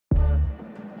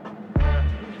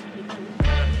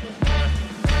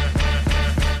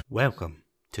Welcome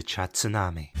to Chat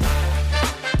Tsunami.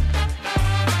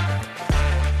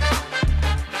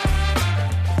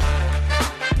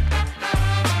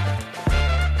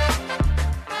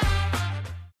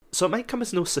 So it might come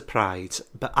as no surprise,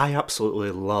 but I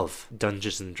absolutely love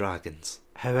Dungeons and Dragons.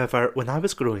 However, when I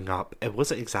was growing up, it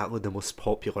wasn't exactly the most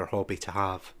popular hobby to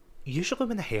have. Usually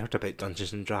when I heard about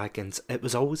Dungeons and Dragons, it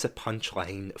was always a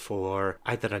punchline for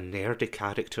either a nerdy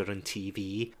character on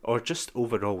TV or just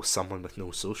overall someone with no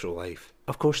social life.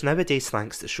 Of course, nowadays,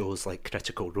 thanks to shows like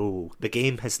Critical Role, the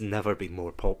game has never been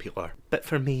more popular. But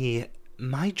for me,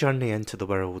 my journey into the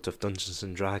world of Dungeons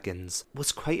and Dragons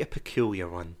was quite a peculiar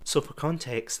one. So for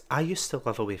context, I used to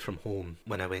live away from home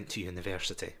when I went to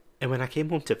university. And when I came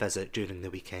home to visit during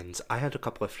the weekends, I had a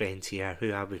couple of friends here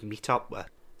who I would meet up with.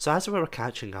 So as we were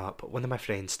catching up, one of my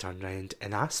friends turned round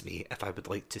and asked me if I would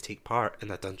like to take part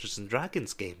in a Dungeons and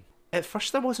Dragons game. At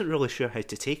first I wasn't really sure how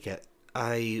to take it.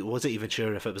 I wasn't even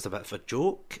sure if it was a bit of a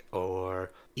joke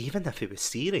or even if he was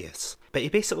serious. But he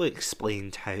basically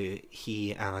explained how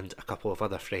he and a couple of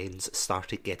other friends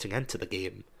started getting into the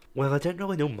game. While I didn't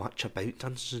really know much about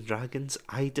Dungeons and Dragons,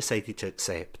 I decided to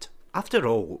accept. After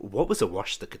all, what was the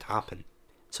worst that could happen?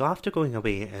 So after going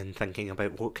away and thinking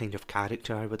about what kind of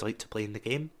character I would like to play in the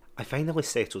game, I finally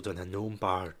settled on a gnome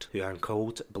bard who I'm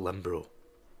called Blimbro.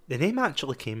 The name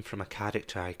actually came from a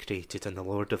character I created in the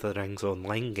Lord of the Rings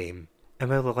online game, and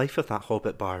while the life of that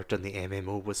hobbit bard in the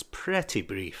MMO was pretty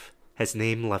brief, his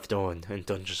name lived on in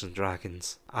Dungeons and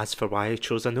Dragons. As for why I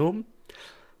chose a gnome,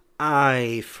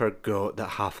 I forgot that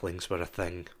halflings were a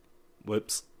thing.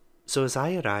 Whoops. So as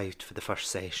I arrived for the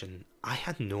first session, I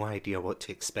had no idea what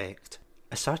to expect.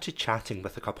 I started chatting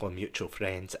with a couple of mutual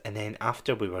friends, and then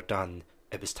after we were done,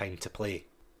 it was time to play.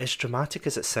 As dramatic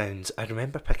as it sounds, I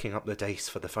remember picking up the dice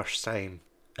for the first time.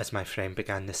 As my friend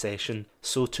began the session,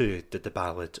 so too did the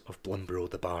ballad of Blimbro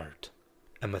the Bard.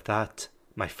 And with that,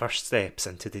 my first steps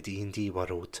into the D&D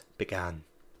world began.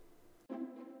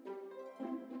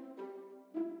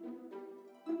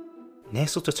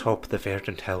 Nestled atop the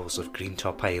verdant hills of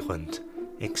Greentop Island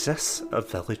exists a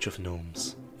village of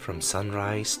gnomes. From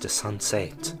sunrise to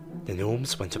sunset, the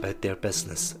gnomes went about their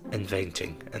business,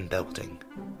 inventing and building.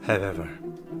 However,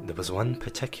 there was one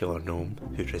particular gnome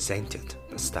who resented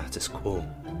the status quo.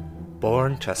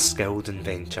 Born to a skilled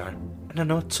inventor and a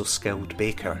not-so-skilled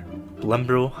baker,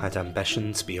 Blimbro had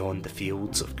ambitions beyond the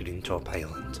fields of Greentop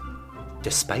Island.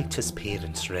 Despite his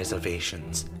parents'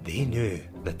 reservations, they knew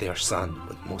that their son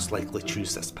would most likely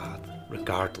choose this path,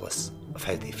 regardless of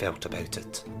how they felt about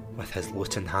it. With his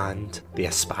lute in hand, the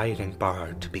aspiring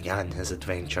bard began his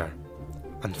adventure.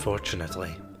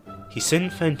 Unfortunately, he soon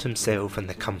found himself in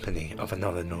the company of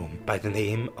another gnome by the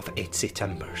name of Etsy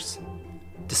Timbers.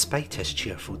 Despite his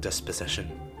cheerful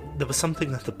disposition, there was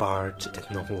something that the bard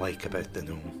did not like about the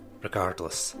gnome.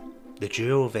 Regardless, the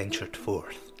duo ventured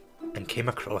forth and came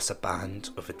across a band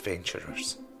of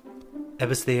adventurers. It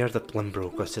was there that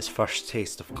Blimbro got his first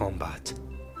taste of combat,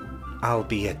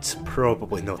 albeit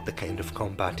probably not the kind of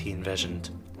combat he envisioned.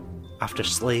 After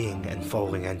slaying and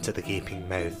falling into the gaping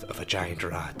mouth of a giant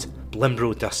rat,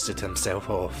 Blimbro dusted himself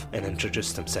off and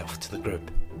introduced himself to the group.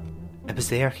 It was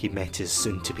there he met his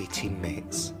soon-to-be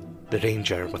teammates, the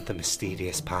ranger with the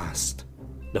mysterious past,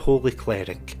 the holy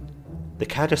cleric, the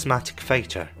charismatic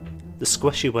fighter, the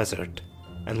squishy wizard,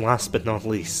 and last but not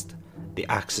least, the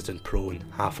accident-prone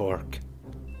half-orc.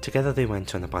 Together they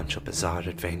went on a bunch of bizarre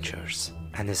adventures,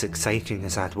 and as exciting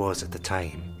as that was at the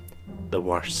time, the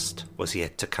worst was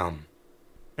yet to come.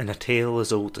 In a tale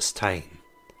as old as time,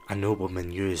 a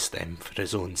nobleman used them for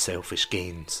his own selfish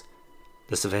gains.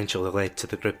 This eventually led to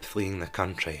the group fleeing the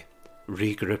country,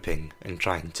 regrouping and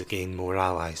trying to gain more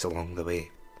allies along the way.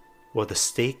 While the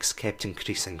stakes kept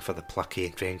increasing for the plucky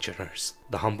adventurers,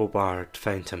 the humble bard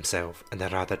found himself in a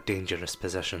rather dangerous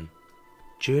position.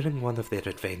 During one of their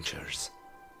adventures,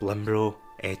 Blimbro,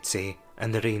 Etsy,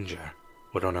 and the ranger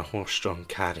were on a horse-drawn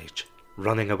carriage,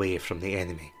 running away from the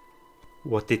enemy.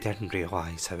 What they didn't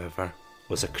realise, however,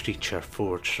 was a creature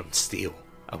forged from steel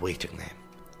awaiting them.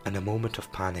 In a moment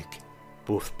of panic,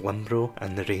 both Blimbro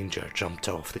and the ranger jumped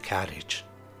off the carriage,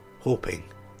 hoping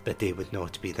that they would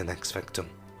not be the next victim.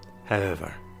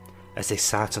 However, as they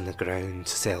sat on the ground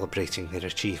celebrating their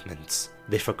achievements,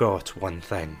 they forgot one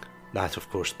thing, that of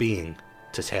course being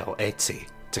to tell Etsy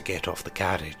to get off the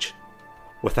carriage.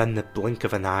 Within the blink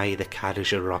of an eye, the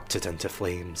carriage erupted into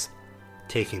flames,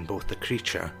 taking both the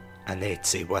creature and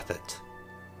Etsy with it.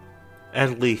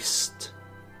 At least,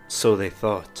 so they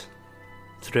thought.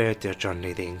 Throughout their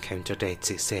journey they encountered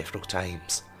Etsy several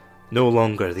times, no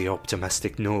longer the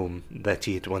optimistic gnome that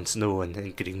he had once known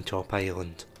in Greentop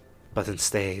Island, but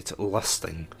instead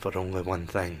lusting for only one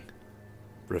thing: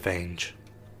 revenge.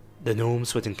 The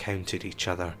gnomes would encounter each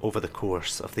other over the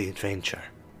course of the adventure.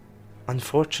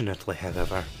 Unfortunately,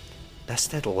 however, this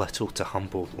did little to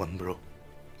humble Blimbro.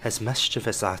 His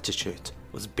mischievous attitude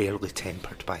was barely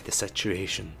tempered by the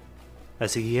situation.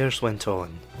 As the years went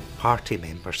on, party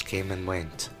members came and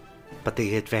went, but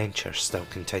the adventure still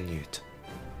continued.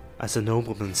 As the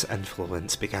nobleman's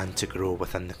influence began to grow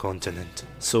within the continent,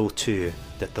 so too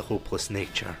did the hopeless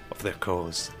nature of their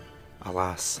cause.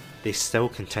 Alas, they still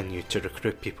continued to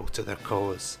recruit people to their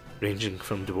cause, ranging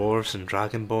from dwarves and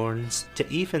dragonborns to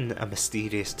even a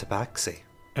mysterious tabaxi.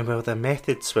 And while their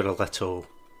methods were a little,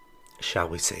 shall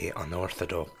we say,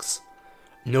 unorthodox,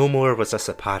 no more was this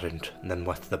apparent than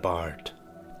with the bard.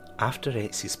 After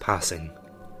Etsy's passing,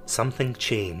 something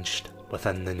changed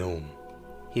within the gnome.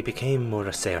 He became more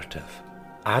assertive,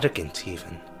 arrogant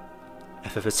even.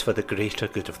 If it was for the greater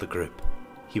good of the group,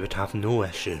 he would have no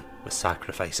issue with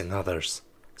sacrificing others.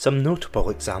 Some notable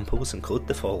examples include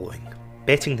the following: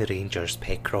 betting the ranger's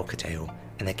pet crocodile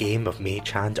in a game of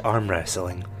mage-hand arm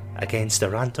wrestling against a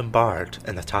random bard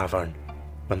in a tavern.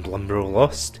 When Blimbro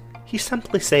lost, he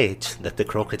simply said that the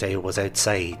crocodile was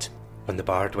outside. When the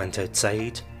bard went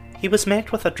outside, he was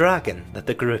met with a dragon that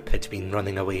the group had been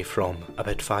running away from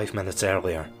about 5 minutes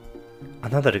earlier.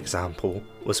 Another example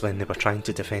was when they were trying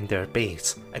to defend their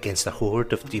base against a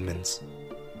horde of demons.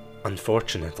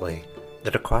 Unfortunately, they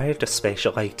required a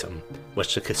special item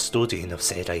which the custodian of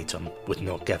said item would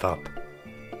not give up.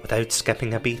 Without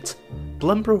skipping a beat,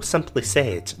 Blimbro simply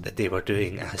said that they were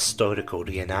doing a historical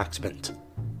reenactment.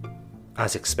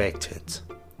 As expected,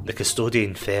 the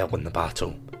custodian fell in the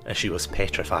battle as she was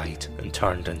petrified and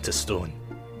turned into stone.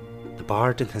 The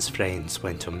bard and his friends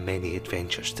went on many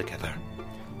adventures together,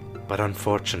 but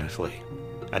unfortunately,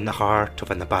 in the heart of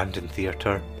an abandoned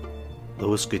theatre,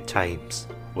 those good times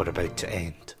were about to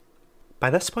end.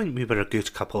 By this point we were a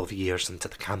good couple of years into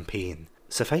the campaign.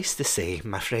 Suffice to say,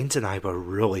 my friends and I were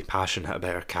really passionate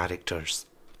about our characters.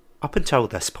 Up until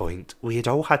this point, we had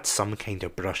all had some kind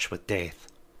of brush with death.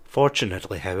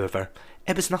 Fortunately, however,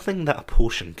 it was nothing that a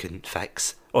potion couldn't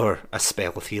fix, or a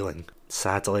spell of healing.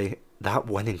 Sadly, that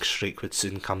winning streak would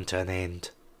soon come to an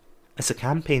end. As the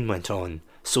campaign went on,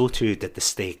 so too did the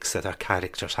stakes that our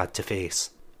characters had to face.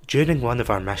 During one of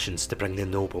our missions to bring the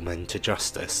nobleman to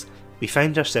justice, we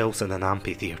found ourselves in an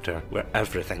amphitheatre where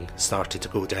everything started to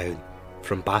go down.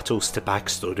 From battles to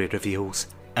backstory reveals,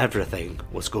 everything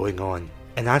was going on.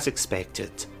 And as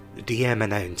expected, the DM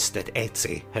announced that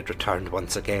Etsy had returned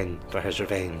once again for his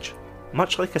revenge.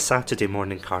 Much like a Saturday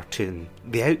morning cartoon,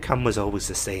 the outcome was always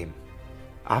the same.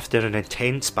 After an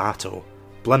intense battle,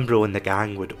 Blimbro and the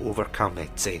gang would overcome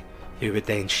Etsy, who would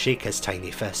then shake his tiny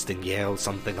fist and yell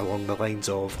something along the lines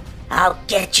of, "I'll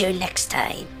get you next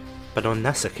time." But on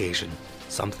this occasion,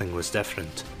 something was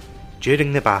different.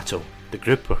 During the battle, the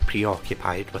group were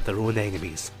preoccupied with their own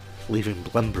enemies, leaving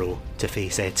Blimbro to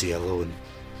face Etsy alone.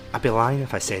 I'd be lying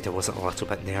if I said I wasn't a little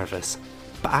bit nervous,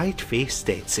 but I'd faced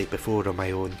Etsy before on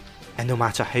my own, and no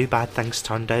matter how bad things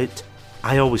turned out,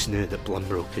 I always knew that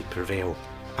Blimbro could prevail.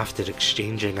 After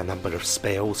exchanging a number of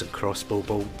spells and crossbow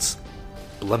bolts,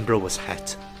 Blimbro was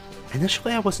hit.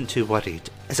 Initially I wasn't too worried,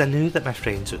 as I knew that my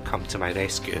friends would come to my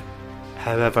rescue.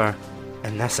 However,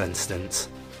 in this instance,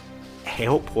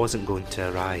 help wasn't going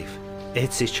to arrive.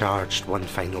 Etsy charged one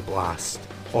final blast.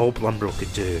 All Blimbro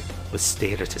could do was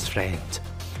stare at his friend,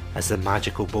 as the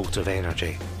magical bolt of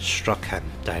energy struck him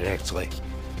directly.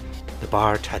 The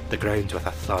bard hit the ground with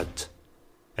a thud,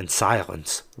 and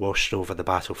silence washed over the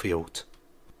battlefield.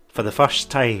 For the first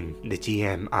time, the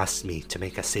DM asked me to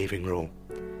make a saving roll.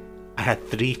 I had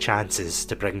 3 chances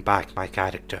to bring back my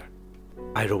character.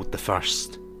 I rolled the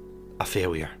first, a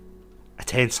failure. A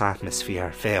tense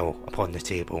atmosphere fell upon the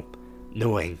table,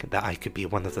 knowing that I could be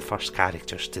one of the first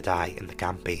characters to die in the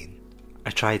campaign. I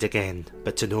tried again,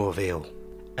 but to no avail.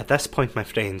 At this point my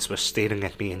friends were staring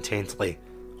at me intently,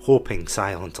 hoping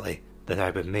silently that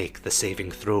I would make the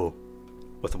saving throw.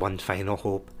 With one final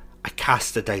hope, I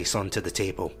cast the dice onto the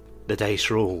table. The dice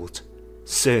rolled,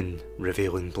 soon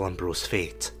revealing Blimbro's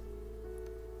fate.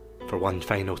 For one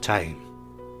final time,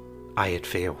 I had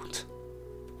failed.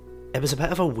 It was a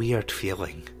bit of a weird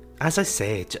feeling. As I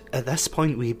said, at this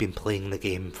point we had been playing the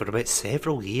game for about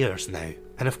several years now,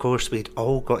 and of course we'd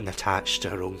all gotten attached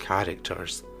to our own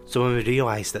characters, so when we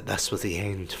realised that this was the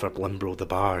end for Blimbro the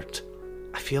Bard,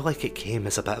 I feel like it came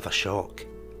as a bit of a shock.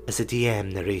 As the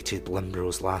DM narrated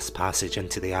Blimbro's last passage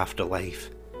into the afterlife,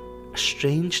 a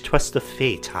strange twist of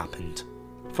fate happened.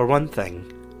 For one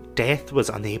thing, death was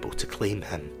unable to claim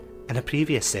him. In a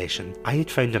previous session, I had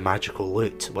found a magical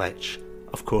lute which,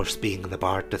 of course being the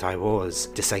bard that I was,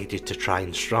 decided to try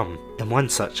and strum. In one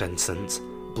such instance,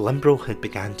 Blimbro had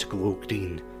begun to glow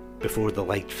green before the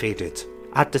light faded.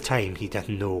 At the time, he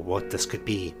didn't know what this could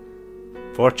be.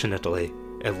 Fortunately,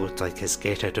 it looked like his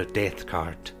get out of death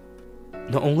card.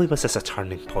 Not only was this a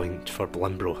turning point for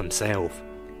Blimbro himself,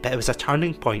 but it was a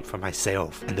turning point for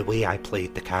myself and the way I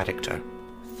played the character.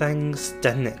 Things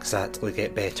didn't exactly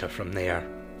get better from there.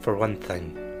 For one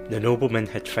thing, the nobleman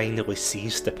had finally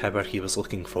seized the power he was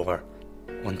looking for.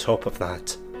 On top of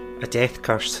that, a death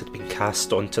curse had been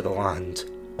cast onto the land,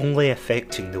 only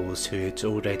affecting those who had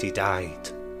already died.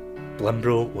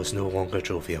 Blimbro was no longer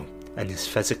jovial, and his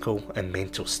physical and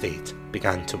mental state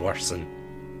began to worsen.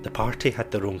 The party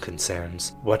had their own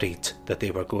concerns, worried that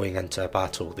they were going into a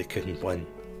battle they couldn't win.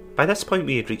 By this point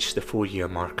we had reached the 4-year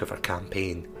mark of our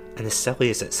campaign, and as silly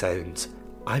as it sounds,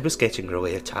 I was getting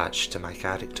really attached to my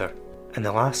character. In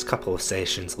the last couple of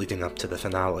sessions leading up to the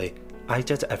finale, I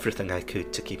did everything I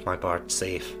could to keep my bard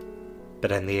safe.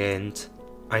 But in the end,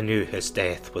 I knew his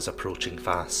death was approaching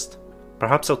fast.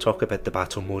 Perhaps I'll talk about the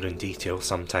battle more in detail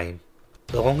sometime.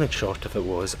 The long and short of it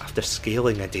was, after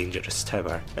scaling a dangerous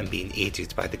tower and being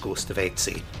aided by the ghost of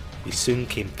Etsy, we soon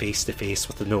came face to face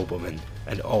with the nobleman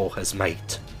and all his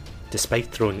might. Despite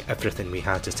throwing everything we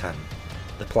had at him,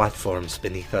 the platforms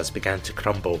beneath us began to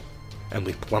crumble, and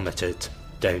we plummeted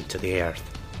down to the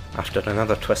earth. After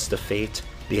another twist of fate,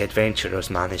 the adventurers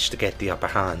managed to get the upper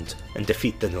hand and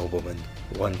defeat the nobleman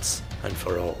once and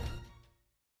for all.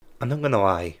 I'm not gonna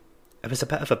lie, it was a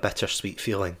bit of a bittersweet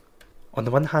feeling. On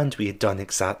the one hand, we had done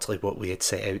exactly what we had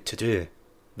set out to do,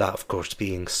 that of course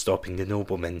being stopping the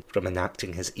nobleman from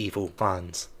enacting his evil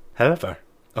plans. However,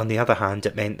 on the other hand,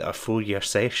 it meant that our 4-year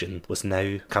session was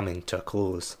now coming to a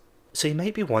close. So you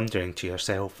might be wondering to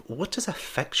yourself, what does a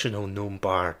fictional gnome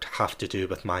bard have to do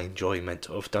with my enjoyment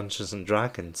of Dungeons &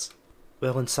 Dragons?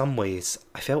 Well, in some ways,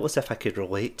 I felt as if I could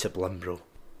relate to Blimbro.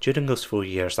 During those 4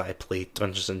 years that I played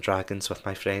Dungeons & Dragons with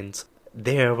my friends,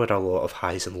 there were a lot of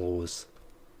highs and lows.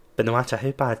 But no matter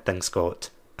how bad things got,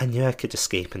 I knew I could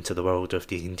escape into the world of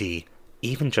D&D,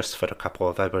 even just for a couple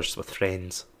of hours with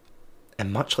friends.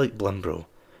 And much like Blimbro,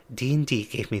 D&D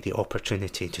gave me the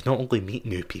opportunity to not only meet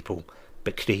new people,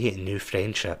 but create new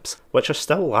friendships, which are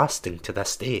still lasting to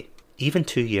this day. Even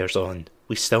 2 years on,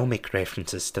 we still make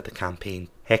references to the campaign.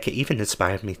 Heck, it even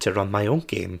inspired me to run my own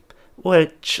game,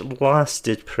 which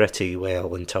lasted pretty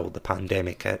well until the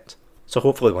pandemic hit. So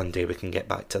hopefully one day we can get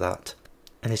back to that.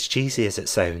 And as cheesy as it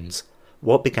sounds,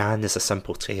 what began as a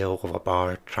simple tale of a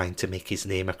bard trying to make his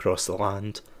name across the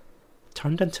land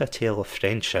turned into a tale of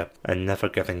friendship and never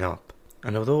giving up.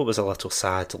 And although it was a little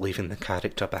sad leaving the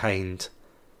character behind,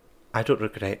 I don't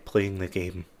regret playing the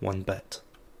game one bit.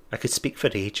 I could speak for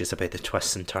ages about the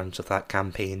twists and turns of that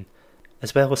campaign,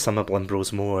 as well as some of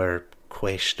Blimbro's more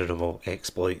questionable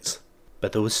exploits,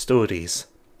 but those stories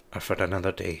are for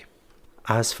another day.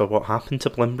 As for what happened to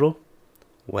Blimbro,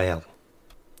 well,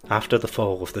 after the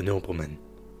fall of the nobleman,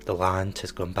 the land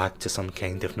has gone back to some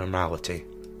kind of normality.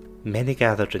 Many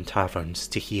gathered in taverns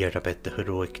to hear about the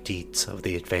heroic deeds of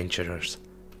the adventurers.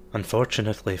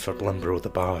 Unfortunately for Blimbro the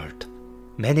bard,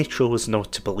 many chose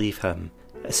not to believe him,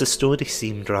 as the story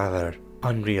seemed rather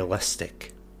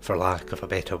unrealistic, for lack of a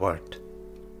better word.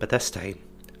 But this time,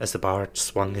 as the bard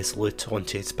swung his lute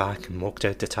onto his back and walked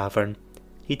out the tavern,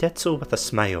 he did so with a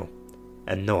smile,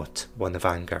 and not one of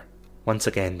anger. Once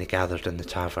again they gathered in the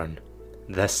tavern,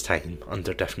 this time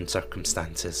under different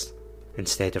circumstances.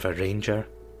 Instead of a ranger,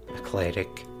 a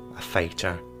cleric, a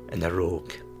fighter, and a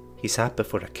rogue, he sat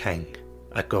before a king,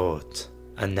 a god,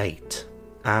 a knight,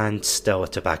 and still a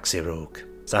tabaxi rogue.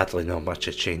 Sadly not much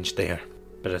had changed there,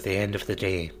 but at the end of the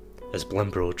day, as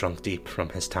Blimbro drank deep from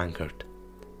his tankard,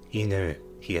 he knew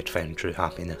he had found true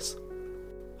happiness.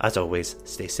 As always,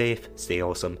 stay safe, stay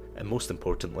awesome, and most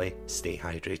importantly, stay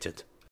hydrated.